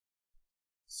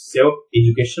સેવક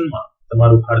એજ્યુકેશનમાં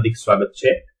તમારું હાર્દિક સ્વાગત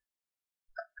છે।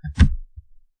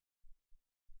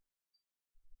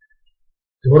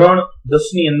 ધોરણ 10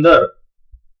 ની અંદર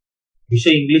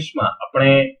વિષય ઇંગ્લિશમાં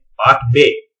આપણે પાઠ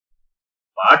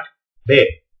 2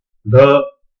 ધ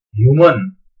હ્યુમન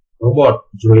રોબોટ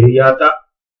જોઈ રહ્યા હતા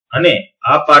અને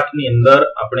આ પાઠની અંદર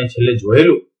આપણે છેલ્લે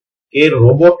જોયેલું કે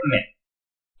રોબોટને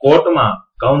કોર્ટમાં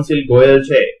કાઉન્સિલ ગોયલ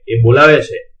છે એ બોલાવે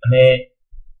છે અને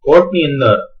કોર્ટની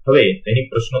અંદર હવે તેની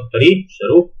પ્રશ્નોત્તરી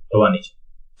શરૂ થવાની છે।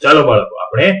 ચાલો બાળકો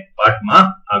આપણે પાઠમાં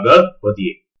આગળ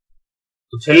વધીએ।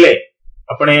 તો છેલ્લે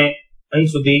આપણે અહીં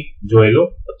સુધી જોયેલું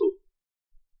હતું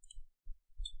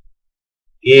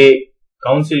કે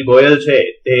કાઉન્સિલ ગોયલ છે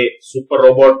તે સુપર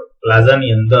રોબોટ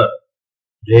પ્લાઝાની અંદર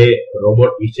જે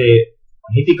રોબોટ વિશે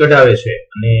માહિતી કઢાવે છે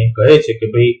અને કહે છે કે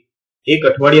ભાઈ એક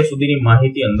અઠવાડિયા સુધીની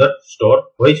માહિતી અંદર સ્ટોર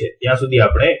હોય છે, ત્યાં સુધી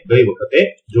આપણે ગઈ વખતે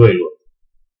જોયેલું।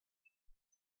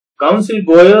 Council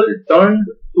Goyal turned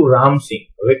two Ramsinh.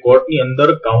 હવે કોર્ટની અંદર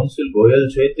કાઉન્સિલ ગોયલ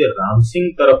છે તે રામસિંહ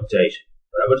તરફ જાય છે,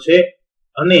 બરાબર છે,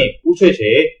 અને પૂછે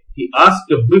છે he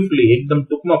asked briefly, એકદમ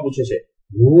ટૂંકમાં પૂછે છે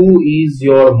who is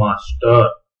your master।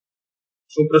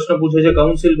 શું પ્રશ્ન પૂછે છે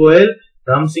council Goyal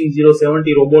Ramsinh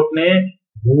 070 રોબોટને?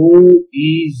 who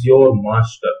is your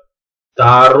master,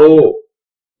 તારો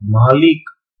માલિક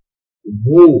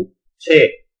who છે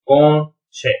કોણ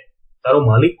છે, તારો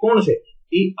માલિક કોણ છે?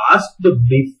 he asked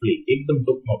briefly, એકદમ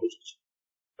ટૂંકમાં પૂછે છે।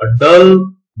 a dull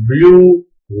blue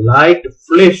light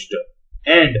flashed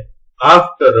and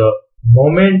after a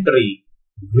momentary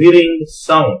whirring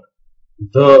sound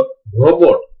the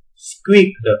robot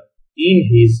squeaked in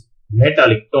his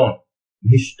metallic tone,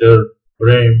 Mr.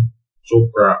 Prem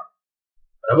Chopra।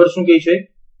 બરાબર શું કહે છે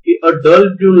કે a dull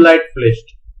blue light flashed,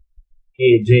 કે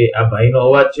જે આ ભાઈનો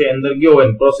અવાજ છે અંદર ગયો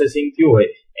હોય પ્રોસેસિંગ થયું હોય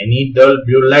એની ડલ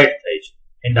બ્લુ લાઇટ થાય છે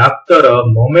and after a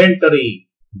momentary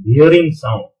whirring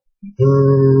sound,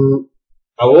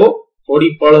 આવો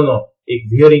થોડી પળનો એક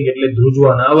whirring એટલે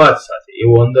ધ્રુજવાના અવાજ સાથે,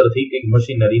 એવો અંદરથી એક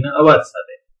મશીનરીના અવાજ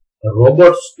સાથે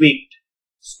રોબોટ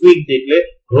સ્ક્વીક્ડ એટલે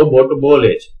રોબોટ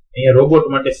બોલે છે। અહીંયા રોબોટ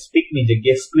માટે સ્પીક ની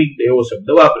જગ્યાએ સ્ક્વીક્ડ એવો શબ્દ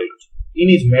વાપરેલો છે। In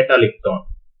is metallic tone,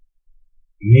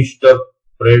 mister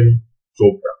Prem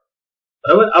Chopra.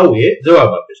 બરાબર, આવું એ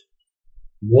જવાબ આપે છે।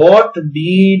 What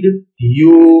did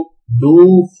you do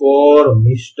for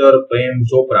mister Prem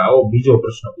Chopra? આવો બીજો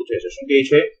પ્રશ્ન પૂછે છે। શું કહે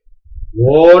છે?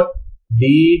 What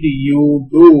did you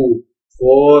do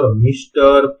for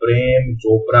mister Prem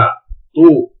Chopra?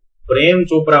 તું પ્રેમ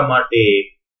ચોપરા માટે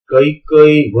કઈ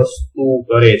કઈ વસ્તુ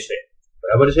કરે છે?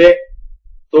 બરાબર છે,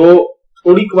 તો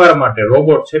થોડીક વાર માટે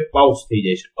રોબોટ છે પાઉસ થઈ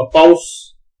જાય છે। અ પાઉસ,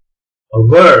 a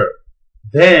word,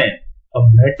 then a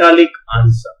metallic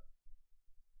answer।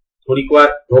 થોડીક વાર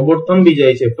રોબોટ થંભી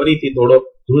જાય છે, ફરીથી થોડો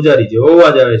ધ્રુજારી જેવો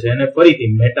અવાજ આવે છે અને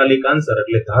ફરીથી મેટાલિક આન્સર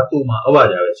એટલે ધાતુમાં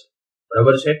અવાજ આવે છે।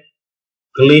 બરાબર છે।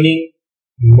 Cleaning,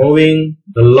 moving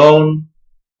the loan,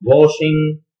 washing,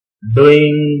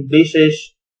 doing dishes,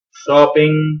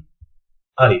 shopping,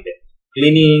 આ રીતે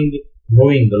cleaning,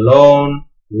 moving the loan,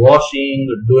 washing,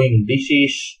 doing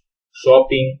dishes,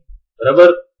 shopping. બરાબર,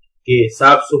 કે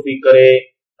સાફ સુફી કરે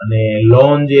અને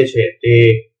લોન જે છે તે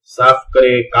સાફ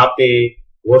કરે, કાપે,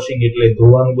 વોશિંગ એટલે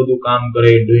ધોવાનું બધું કામ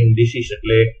કરે, ડુઈંગ ડિશિસ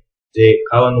એટલે જે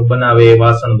ખાવાનું બનાવે,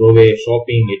 વાસણ ધોવે,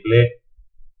 શોપિંગ એટલે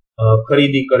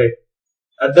ખરીદી કરે।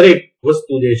 આ દરેક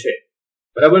વસ્તુ જે છે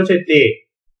બરાબર છે તે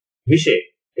વિશે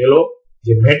પેલો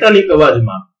જે મેટાલિક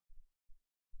અવાજમાં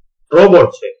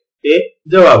રોબોટ છે તે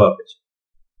જવાબ આપે છે।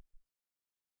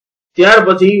 ત્યાર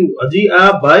પછી હજી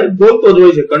આ ભાઈ બોલતો જ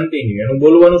હોય છે, કન્ટિન્યુ એનું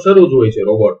બોલવાનું શરૂ જ હોય છે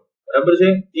રોબોટ, બરાબર છે।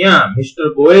 ત્યાં મિસ્ટર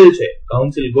ગોયલ છે,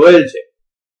 કાઉન્સિલ ગોયલ છે,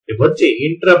 એ વચ્ચે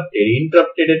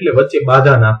ઇન્ટરપ્ટેડ એટલે વચ્ચે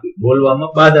બાધા નાખવી,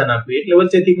 બોલવામાં બાધા નાખવી એટલે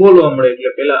વચ્ચેથી બોલવા મળે એટલે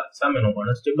પેલા સામેનો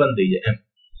માણસ જે બંધ થઈ જાય એમ।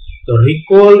 તો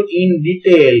recall in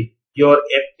detail your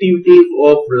activities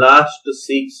of last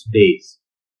 6 days।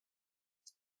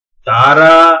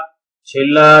 તારા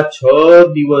છેલ્લા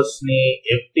 6 દિવસની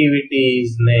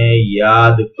એક્ટિવિટીઝ ને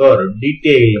યાદ કર,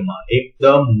 ડિટેલમાં,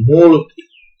 એકદમ મૂળથી,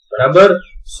 બરાબર,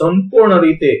 સંપૂર્ણ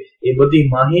રીતે એ બધી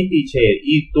માહિતી છે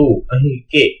ઈ તું અહીં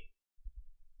કે।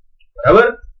 બરાબર,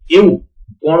 એવું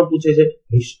કોણ પૂછે છે?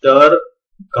 Mister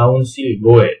council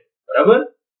Goyal. બરાબર,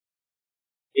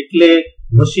 એટલે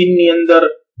મશીનની અંદર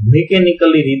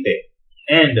મિકેનિકલી રીતે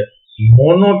એન્ડ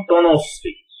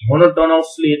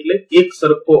મોનોટોનસલી એટલે એક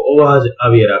સરખો અવાજ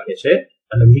આવી રાખે છે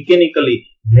અને mechanically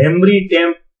memory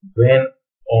tap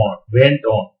went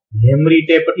on, memory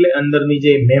tap એટલે અંદરની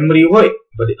જે મેમરી હોય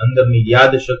બધી અંદરની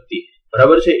યાદ શક્તિ,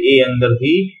 બરાબર છે, એ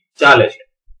અંદરથી ચાલે છે।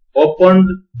 opened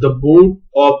the boot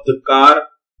of the car,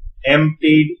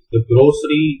 emptied the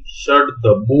grocery, shut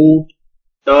the boot,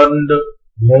 turned,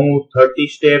 moved 30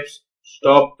 steps,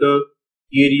 stopped,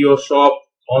 stereo shop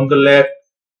on the left,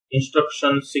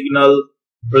 instruction signal,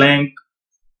 blank,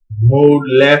 moved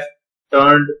left,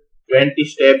 turned 20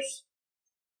 steps.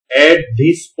 At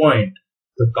this point,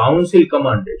 the council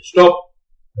commanded, stop,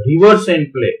 reverse and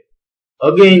play.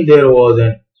 Again there was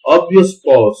an obvious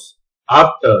pause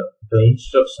after the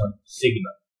instruction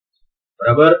signal.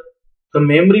 બરાબર? તો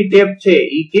memory tap છે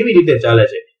એ કેવી રીતે ચાલે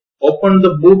છે? Open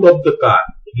the boot of the car,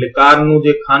 એટલે કારનું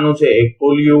જે ખાનું છે એ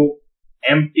ખોલ્યું,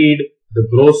 એમ્પ્ટીડ ધ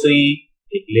ગ્રોસરી,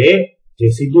 એટલે જે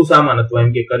સીધું સામાન અથવા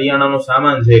એમ કે કરિયાણાનો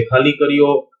સામાન છે ખાલી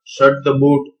કર્યો, શટ ધ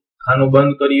બૂટ, ખાનું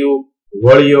બંધ કર્યું,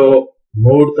 વળ્યો,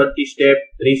 મૂવ 30 સ્ટેપ,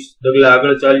 30 ડગલા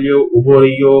આગળ ચાલ્યો, ઉભો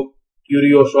રહ્યો,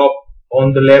 ક્યુરિયો શોપ ઓન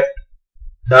ધ લેફ્ટ,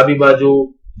 ડાબી બાજુ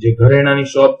જે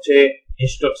ઘરેણાની શોપ છે,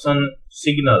 ઇન્સ્ટ્રક્શન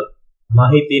સિગ્નલ,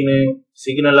 માહિતીનું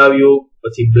સિગ્નલ આવ્યું,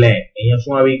 પછી બ્લેન્ક, અહીંયા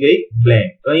શું આવી ગઈ?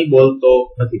 બ્લેન્ક, કઈ બોલતો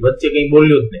નથી, વચ્ચે કઈ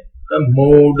બોલ્યું જ નહીં.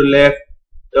 મૂવ્ડ લેફ્ટ,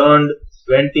 ટર્ન્ડ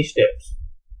 20 સ્ટેપ્સ,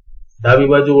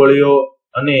 ડાબી બાજુ વળ્યો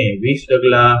અને 20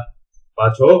 ડગલા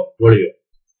પાછો વળ્યો.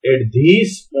 At this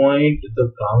point the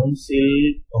council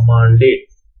commanded,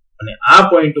 અને આ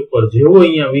પોઈન્ટ ઉપર જેવો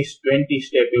અહીંયા 20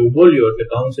 સ્ટેપ એવું બોલ્યો એટલે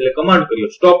કાઉન્સિલે કમાન્ડ કર્યો,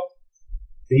 સ્ટોપ,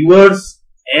 રિવર્સ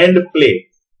એન્ડ પ્લે.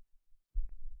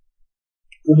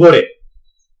 ઉભો રે,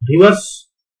 રિવર્સ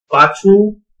પાછું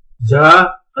જા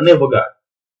અને વગાડ.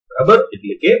 બરાબર?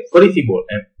 એટલે કે ફરીથી બોલ,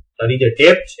 એમ તારી જે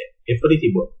ટેપ છે એ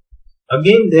ફરીથી બોલ.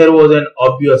 Again there was an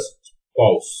obvious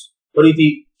pause, ફરીથી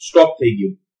સ્ટોપ થઈ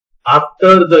ગયું.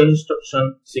 After the instruction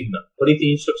signal, ફરીથી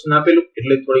ઇન્સ્ટ્રક્શન આપેલું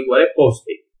એટલે થોડીક વાર પોઝ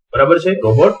થઈ ગયું. બરાબર છે?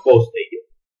 રોબોટ પોઝ થઈ ગયો.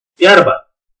 ત્યારબાદ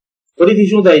ફરીથી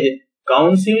શું થાય છે?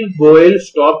 Council Goyal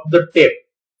stop the tap.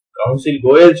 Council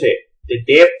Goyal છે તે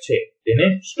ટેપ છે તેને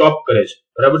સ્ટોપ કરે છે.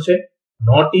 બરાબર છે?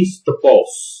 Notice the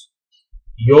pose.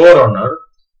 Your honour,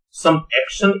 some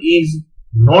action is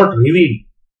not revealed.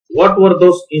 What were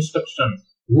those instructions?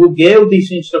 Who gave this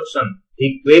instruction? He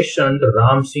questioned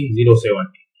Ram Singh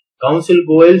 070. Council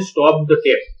Goyal stop the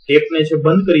tap, ટેપને છે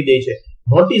બંધ કરી દે છે.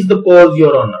 Notice the pose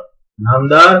your honour.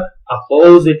 નામદાર, આ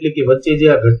pose એટલે કે વચ્ચે જે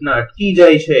આ ઘટના અટકી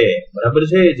જાય છે, બરાબર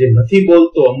છે, જે નથી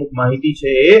બોલતો, અમુક માહિતી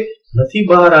છે એ નથી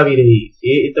બહાર આવી રહી,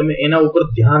 એ તમે એના ઉપર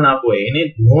ધ્યાન આપો, એને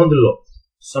નોંધ લો.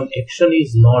 સમ એક્શન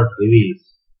ઇઝ નોટ રિવીલ્ડ,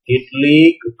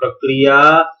 કેટલીક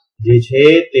પ્રક્રિયા જે છે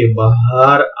તે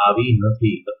બહાર આવી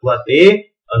નથી અથવા તે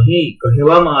અહીં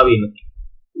કહેવામાં આવી નથી.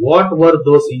 વોટ વર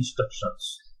ધોઝ ઇન્સ્ટ્રક્શન્સ,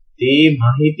 તે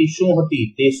માહિતી શું હતી,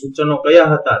 તે સૂચનો કયા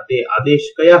હતા, તે આદેશ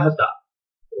કયા હતા?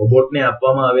 રોબોટને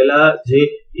આપવામાં આવેલા જે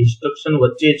ઇન્સ્ટ્રક્શન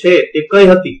વચ્ચે છે તે કઈ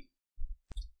હતી?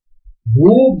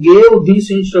 Who gave these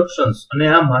instructions, અને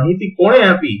આ માહિતી કોણે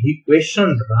આપી? He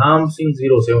questioned Ram Singh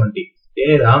 070,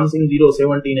 તેને રામસિંહ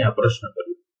 070 ને આ પ્રશ્ન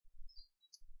કર્યો.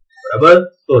 બરાબર?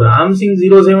 તો રામસિંહ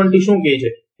 070 શું કહે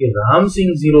છે? કે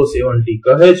રામસિંહ 070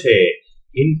 કહે છે,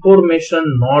 information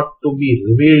not to be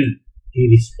revealed, he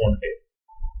responded.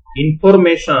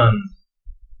 Information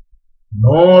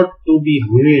not to be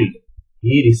revealed,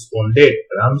 he responded.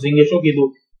 રામસિંહે શું કીધું?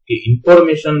 કે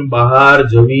ઇન્ફોર્મેશન બહાર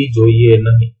જવી જોઈએ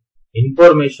નહીં.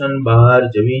 ઇન્ફોર્મેશન બહાર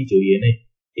જવી જોઈએ નહીં.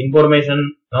 Information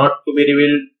not two B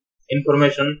revealed,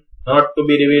 information not two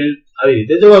B revealed, આવી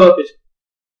રીતે જવાબ આપે છે.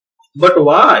 But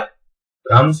Y?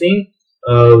 રામસિંહ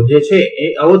જે છે એ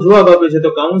આવો જવાબ આપે છે.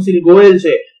 તો કાઉન્સિલ ગોયલ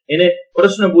છે એને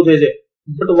પ્રશ્ન પૂછે છે,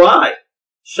 બટ વાય?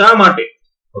 શા માટે?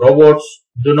 Robots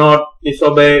do not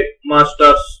disobey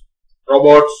masters.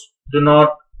 Robots do not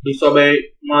disobey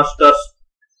masters.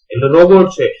 એટલે રોબોટ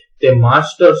છે તે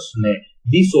માસ્ટર્સ ને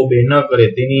ડિસઓબે ન કરે,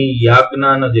 તેની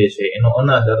યાજ્ઞા જે છે એનો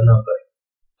અનાદર ન કરે.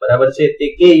 બરાબર છે? તે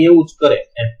કે એવું જ કરે.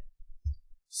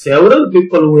 Several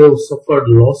people who have suffered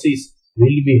losses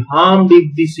will be harmed if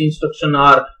these instructions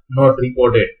are not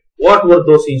reported. What were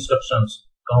those instructions?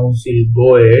 Council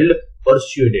Goel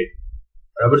persuaded.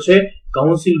 બરાબર છે?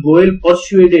 કાઉન્સિલ ગોયલ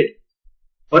persuaded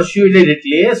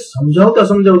એટલે સમજાવતા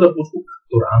પૂછવું.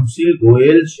 તો રામસિંહ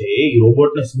ગોયલ છે એ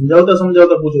રોબોટને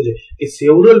સમજાવતા પૂછે છે કે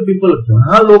સેવરલ પીપલ,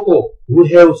 ઘણા લોકો, who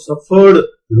have suffered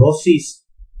losses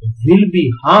will be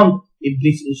harmed if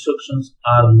these instructions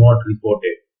are not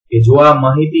reported. કે જો આ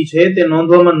માહિતી છે તે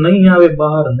નોંધવામાં નહીં આવે,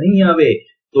 બહાર નહીં આવે,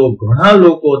 તો ઘણા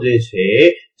લોકો જે છે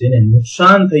જેને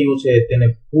નુકસાન થયું છે તેને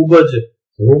ખૂબ જ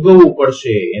ભોગવવું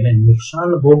પડશે, એને નુકસાન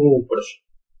ભોગવવું પડશે.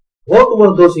 What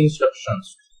were those instructions?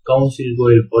 Council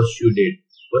Goel persuaded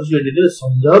એટલે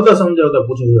સમજાવતા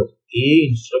પૂછે છે એ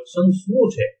ઇન્સ્ટ્રક્શન શું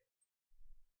છે?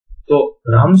 તો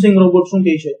રામસિંહ રોબોટ શું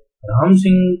કહે છે?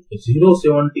 Ramsinh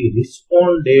 070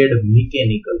 responded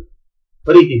mechanically.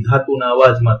 ફરીથી ધાતુના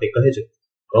અવાજમાં તે કહે છે,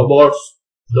 robots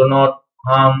do not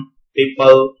harm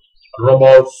people,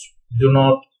 robots do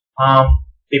not harm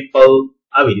people.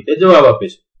 આવી રીતે જવાબ આપે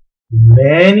છે.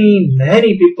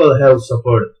 Many people have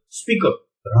suffered. Speak up.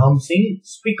 Ram Singh,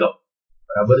 speak up.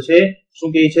 બરાબર છે. શું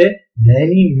કહે છે?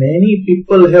 many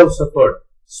people have suffered.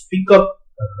 Speak up,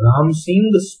 Ram Singh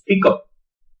speak up.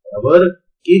 બરાબર,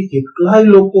 કે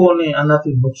કેટલાય લોકોને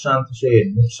આનાથી નુકસાન થશે.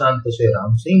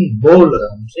 રામસિંગ બોલ,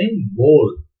 રામસિંગ બોલ.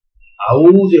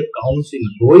 આવું જે કાઉન્સિલ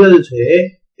રોયલ છે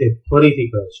તે ફરીથી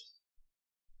કહે છે.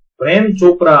 Prem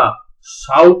Chopra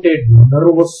shouted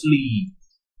nervously,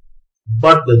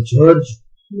 but the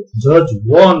judge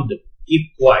warned, keep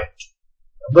quiet.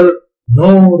 બરાબર,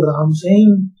 no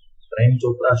Ramsingh. Prem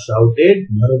Chopra shouted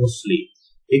nervously,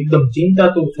 એકદમ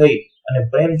ચિંતાતુર થઈ અને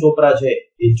પ્રેમ ચોપરા છે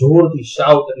એ જોરથી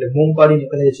શાઉટ એટલે બૂમ પાડીને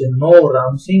કહે છે, નો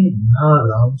રામસિંગ, ના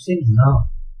રામસિંગ, ના.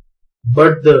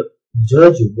 બટ ધ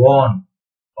જજ વોર્ન,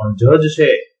 પણ જજ છે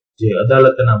જે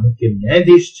અદાલતના મુખ્ય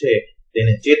ન્યાયાધીશ છે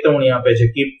તેને ચેતવણી આપે છે,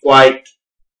 કીપ ક્વાઇટ,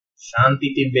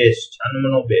 શાંતિથી બેસ,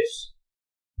 છાનમનો બેસ.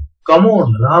 કમ ઓન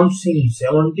રામસિંગ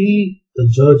 70, ધ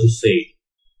જજ સેડ.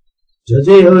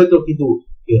 જજે હવે તો કીધું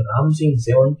કે રામસિંગ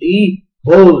 70,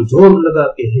 બોલ, જોર લગા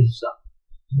કે હિસ્સા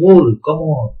બોલ, come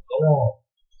on.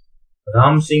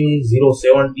 Ramsingh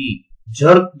 070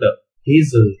 jerked his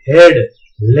head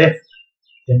left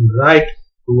and right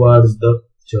towards the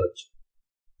judge.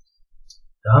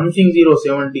 Ramsingh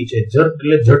 070 છે, jerk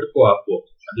એટલે ઝટકો આપવો.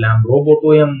 એટલે આમ રોબોટ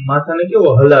હોય એમ માથાને કેવો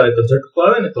હલાવે તો ઝટકો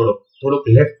આવે ને, થોડોક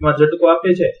લેફ્ટમાં ઝટકો આપે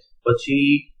છે,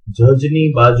 પછી જજની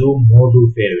બાજુ મોઢું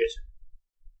ફેરવે છે.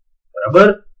 બરાબર.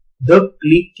 The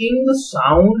clicking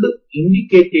sound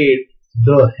indicated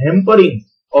the hampering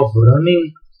of running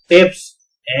taps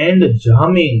and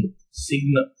jamming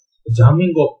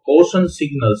of caution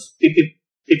signals. pip pip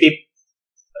pip pip.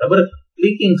 બરાબર,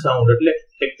 ક્લિકિંગ સાઉન્ડ એટલે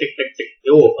ટેક ટેક ટેક ટેક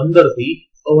એવો અંદરથી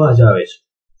અવાજ આવે છે.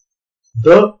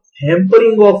 The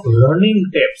hampering of running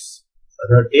taps,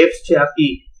 taps છે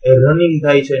આખી એ રનિંગ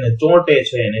થાય છે ને ચોંટે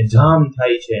છે ને જામ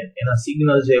થાય છે, એના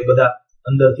સિગ્નલ છે બધા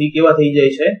અંદરથી કેવા થઈ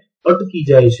જાય છે, અટકી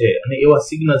જાય છે અને એવા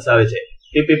સિગ્નલ્સ આવે છે,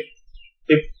 ટીપ ટીપ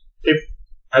ટીપ ટીપ,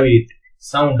 આવી રીતે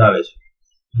સાઉન્ડ આવે છે.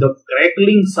 The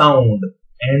crackling sound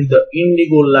and the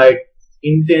indigo light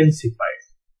intensified.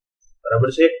 બરાબર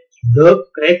છે. The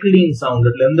crackling sound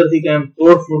એટલે અંદરથી કાંઈ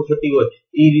તોડફોડ થતી હોય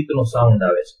એ રીતનો સાઉન્ડ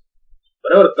આવે છે.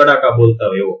 બરાબર, કડાકા બોલતા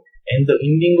હોય એવો. And the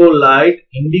indigo light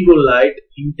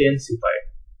intensified.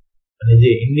 અને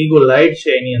જે ઇન્ડિગો લાઇટ છે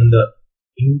એની અંદર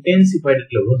ઇન્ટેન્સિફાઈડ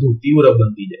એટલે વધુ તીવ્ર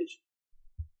બનતી જાય છે.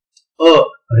 A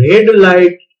red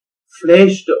light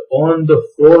flashed on the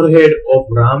forehead of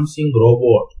Ramsingh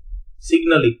robot,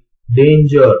 signaling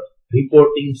danger,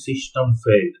 reporting system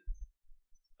failed.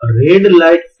 A red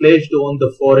light flashed on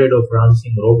the forehead of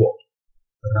Ramsingh robot.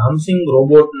 Ramsingh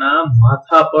robot ના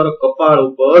માથા પર, કપાળ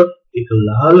ઉપર એક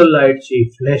લાલ લાઇટ છે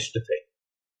ફ્લેશ્ડ થઈ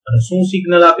અને શું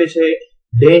સિગ્નલ આપે છે?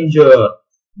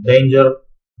 danger,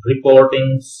 reporting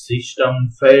system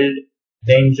failed,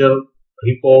 danger,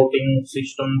 reporting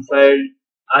system failed.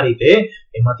 આ રીતે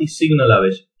એમાંથી સિગ્નલ આવે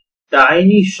છે.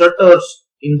 Tiny shutters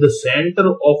in the center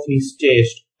of his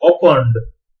chest opened,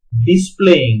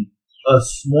 displaying a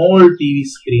small TV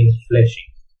screen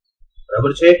flashing.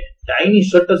 બરાબર છે. Tiny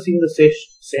shutters in the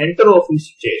center of his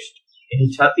chest, એની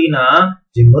છાતીના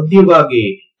જે મધ્ય ભાગે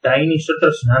ટાઇની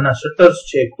શટર્સ, નાના શટર્સ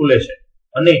છે ખુલે છે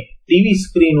અને ટીવી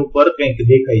સ્ક્રીન ઉપર કંઈક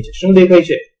દેખાય છે. શું દેખાય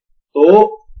છે? તો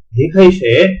દેખાય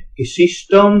છે કે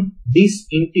system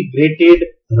ડિસઇન્ટિગ્રેટેડ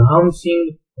Ram Singh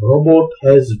robot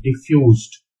has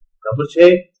diffused. બરાબર છે.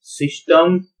 સિસ્ટમ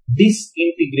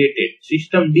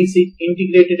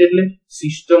ડિસઇન્ટિગ્રેટેડ એટલે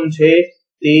સિસ્ટમ છે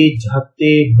તે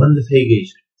જાતે બંધ થઈ ગઈ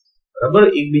છે. બરાબર,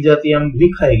 એકબીજાથી આમ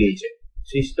વિખાઈ ગઈ છે,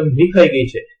 સિસ્ટમ વિખાઈ ગઈ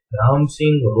છે.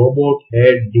 રામસિંગ રોબોટ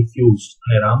હેડ ડિફ્યુઝડ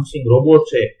અને રામસિંગ રોબોટ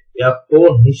છે એ આખો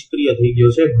નિષ્ક્રિય થઈ ગયો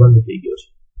છે, બંધ થઈ ગયો છે.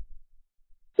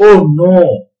 Oh no,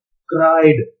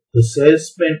 cried the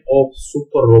salesman of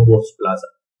Super Robots Plaza.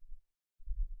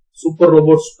 Super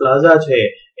robots plaza છે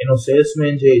એનો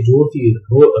સેલ્સમેન છે જોરથી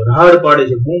રાડ પાડે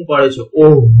છે, બૂમ પાડે છે,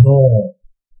 oh no,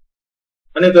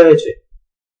 અને કહે છે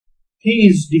he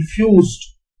is diffused,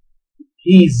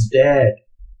 he is dead.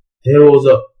 There was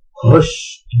a hush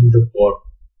in the court.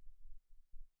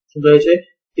 શું કહે છે?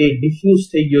 તે ડિફ્યુઝ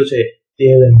થઈ ગયો છે, તે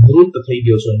હવે મૃત થઈ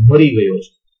ગયો છે, મરી ગયો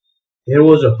છે. There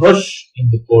was a hush in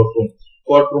the courtroom.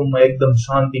 કોર્ટરૂમમાં એકદમ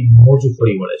શાંતિ મોજું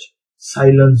ફરી વળે છે,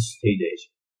 સાયલન્સ થઈ જાય છે.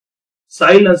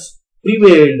 Silence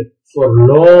prevailed for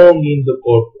long in the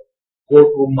courtroom.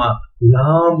 કોર્ટરૂમમાં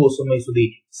લાંબો સમય સુધી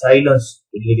સાયલન્સ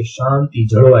એટલે કે શાંતિ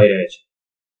જળવાઈ રહે છે.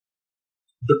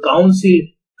 The counsel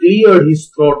cleared his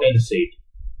throat and said,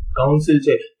 council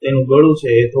છે તેનું ગળું છે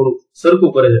એ થોડું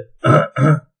સરખું કરે છે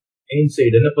and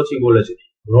said, અને પછી બોલે છે,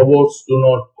 robots do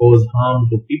not cause harm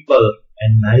to people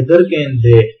and neither can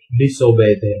they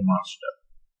disobey their master.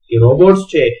 કે રોબોટ્સ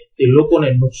છે તે લોકોને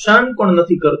નુકસાન પણ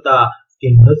નથી કરતા કે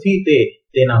નથી તે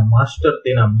તેના માસ્ટર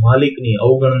તેના માલિકની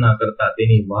અવગણના કરતા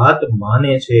તેની વાત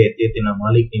માને છે, તે તેના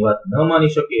માલિકની વાત ન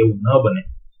માની શકે એવું ન બને.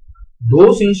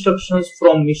 Those instructions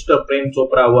from Mr. Prem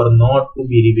Chopra were not to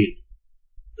be revealed.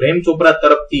 Prem Chopra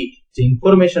તરફથી જે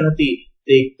ઇન્ફોર્મેશન હતી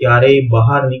તે ક્યારેય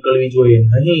બહાર નીકળવી જોઈએ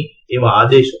નહીં એવા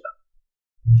આદેશ હતા.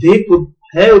 They could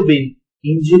have been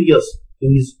injurious to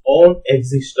his own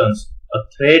existence, a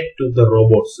threat to the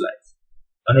robot's life.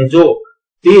 અને જો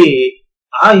તે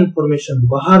આ ઇન્ફોર્મેશન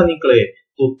બહાર નીકળે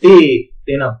તો તે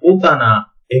તેના પોતાના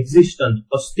એક્ઝિસ્ટન્સ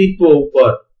અસ્તિત્વ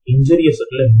ઉપર ઇન્જરિયસ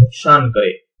એટલે નુકસાન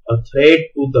કરે. A threat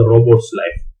to the robot's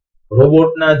life.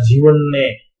 રોબોટના જીવનને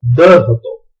ડર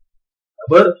હતો.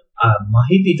 બરાબર, આ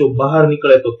માહિતી જો બહાર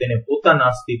નીકળે તો તેને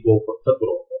પોતાના અસ્તિત્વ ઉપર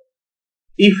ખતરો હતો.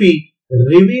 If he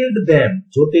revealed them,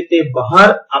 જો તે બહાર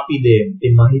આપી દે, તે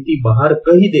માહિતી બહાર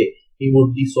કહી દે, he would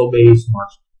disobey his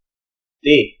master.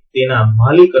 તે તેના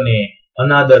માલિકને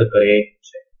અનાદર કરે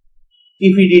છે.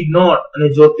 If he did not, અને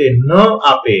જો તે ન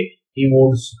આપે, he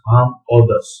would harm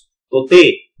others. તો તે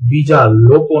બીજા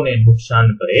લોકોને નુકસાન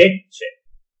કરે છે.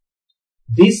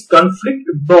 This conflict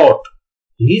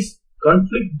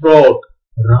brought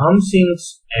Ram Singh's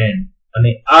end.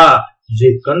 અને આ જે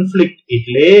કન્ફ્લિક્ટ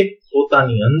એટલે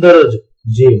પોતાની અંદર જ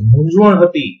જે મૂંઝવણ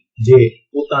હતી, જે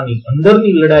પોતાની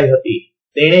અંદરની લડાઈ હતી,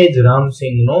 તેણે જ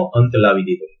રામસિંહનો અંત લાવી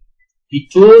દીધો. He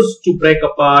chose to break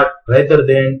apart rather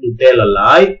than to tell a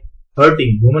lie,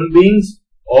 hurting human beings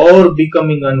or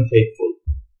becoming unfaithful.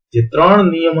 જે ત્રણ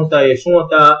નિયમ હતા એ શું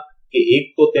હતા કે એક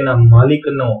તો તેના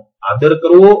માલિકનો આદર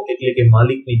કરવો, એટલે કે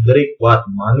માલિકની દરેક વાત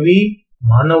માનવી,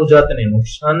 માનવ જાતને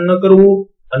નુકસાન ન કરવું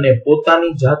અને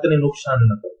પોતાની જાતને નુકસાન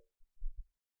ન કરવું.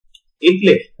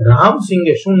 એટલે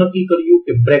રામસિંહે શું નક્કી કર્યું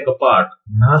કે બ્રેક અપાર્ટ,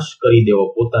 નાશ કરી દેવો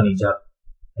પોતાની જાત.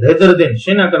 રેધર દેન,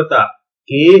 શેના કરતા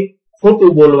કે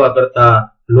ખોટું બોલવા કરતા,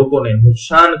 લોકોને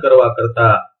નુકસાન કરવા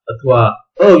કરતા અથવા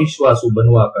અવિશ્વાસુ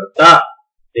બનવા કરતા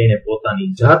તેણે પોતાની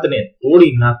જાતને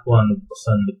તોડી નાખવાનું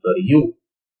પસંદ કર્યું.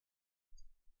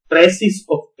 Traces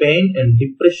of pain and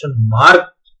depression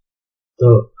marked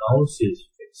the council's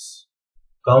face.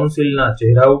 કાઉન્સિલના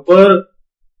ચહેરા ઉપર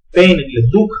પેઇન એટલે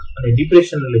દુઃખ અને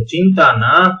ડિપ્રેશન એટલે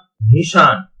ચિંતાના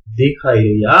નિશાન દેખાઈ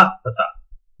રહ્યા હતા.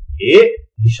 એ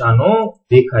નિશાનો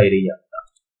દેખાઈ રહ્યા હતા.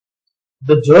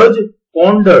 The judge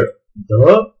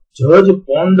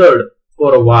pondered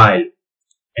for a while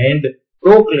and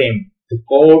proclaimed, the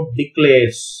court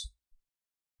declares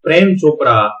Prem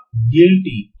Chopra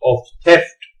guilty of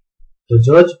theft. The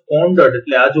judge pondered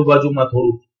એટલે આજુબાજુમાં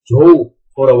થોડું જોવું,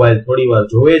 for a while થોડી વાર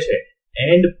જોવે છે,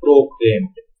 and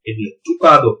proclaimed એટલે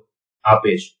ચુકાદો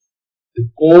આપે છે. The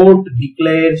court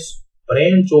declares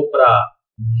Prem Chopra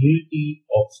guilty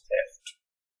of theft.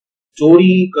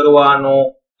 ચોરી કરવાનો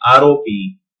આરોપી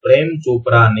પ્રેમ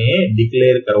ચોપરાને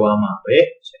ડિક્લેર કરવામાં આવે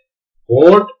છે.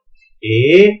 કોર્ટ એ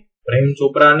પ્રેમ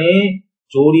ચોપરાને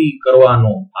ચોરી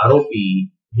કરવાનો આરોપી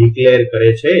ડિક્લેર કરે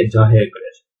છે, જાહેર કરે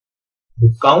છે. The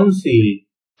council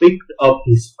picked up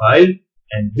his file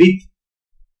and with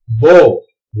bow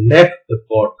left the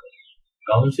court.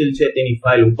 Council છે તેની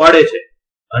ફાઇલ ઉપાડે છે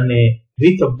અને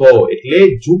with bow એટલે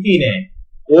ઝૂકીને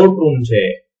કોર્ટ રૂમ છે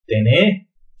તેને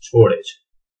છોડે છે.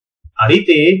 આ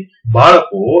રીતે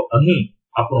બાળકો અહીં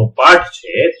આપણો પાઠ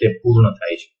છે તે પૂર્ણ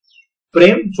થાય છે.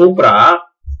 પ્રેમ ચોપરા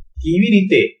કેવી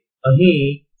રીતે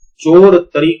અહીં ચોર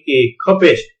તરીકે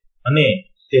ખપે છે અને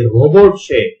તે રોબોટ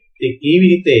છે તે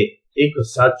કેવી રીતે એક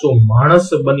સાચો માણસ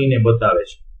બનીને બતાવે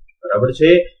છે. બરાબર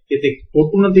છે કે તે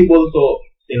ખોટું નથી બોલતો,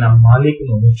 તેના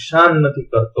માલિકનું નુકસાન નથી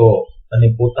કરતો અને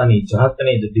પોતાની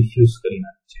જાતને જ ડિફ્યુઝ કરી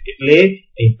નાખે છે. એટલે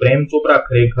અહીં પ્રેમ ચોપરા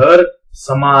ખરેખર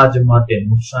સમાજ માટે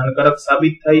નુકસાનકારક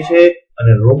સાબિત થાય છે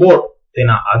અને રોબોટ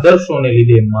તેના આદર્શોને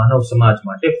લીધે માનવ સમાજ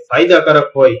માટે ફાયદાકારક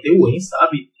હોય તેવું અહીં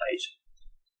સાબિત થાય છે.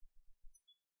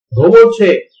 રોબોટ છે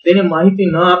તેને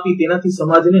માહિતી ન આપી તેનાથી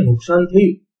સમાજને નુકસાન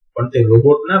થયું, પણ તે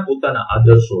રોબોટના પોતાના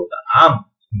આદર્શો હતા. આમ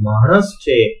માણસ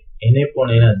છે એને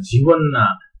પણ એના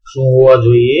જીવનના શું હોવા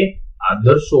જોઈએ,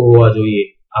 આદર્શો હોવા જોઈએ.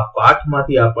 આ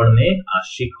પાઠમાંથી આપણને આ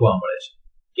શીખવા મળે છે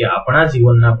કે આપણા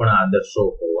જીવનના પણ આદર્શો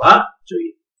હોવા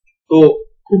જોઈએ. તો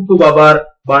ખૂબ ખૂબ આભાર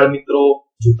બાળ મિત્રો.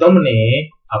 જો તમને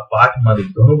આ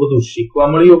પાઠમાંથી ઘણું બધું શીખવા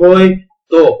મળ્યું હોય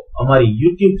તો અમારી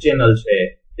YouTube ચેનલ છે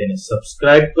તેને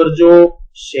સબસ્ક્રાઇબ કરજો,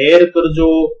 શેર કરજો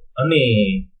અને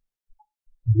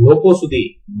લોકો સુધી,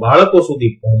 બાળકો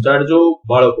સુધી પહોંચાડજો.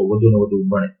 બાળકો વધુ ને વધુ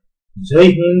ભણે. જય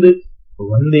હિન્દ,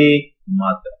 વંદે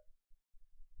માતરમ.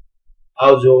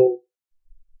 આવજો.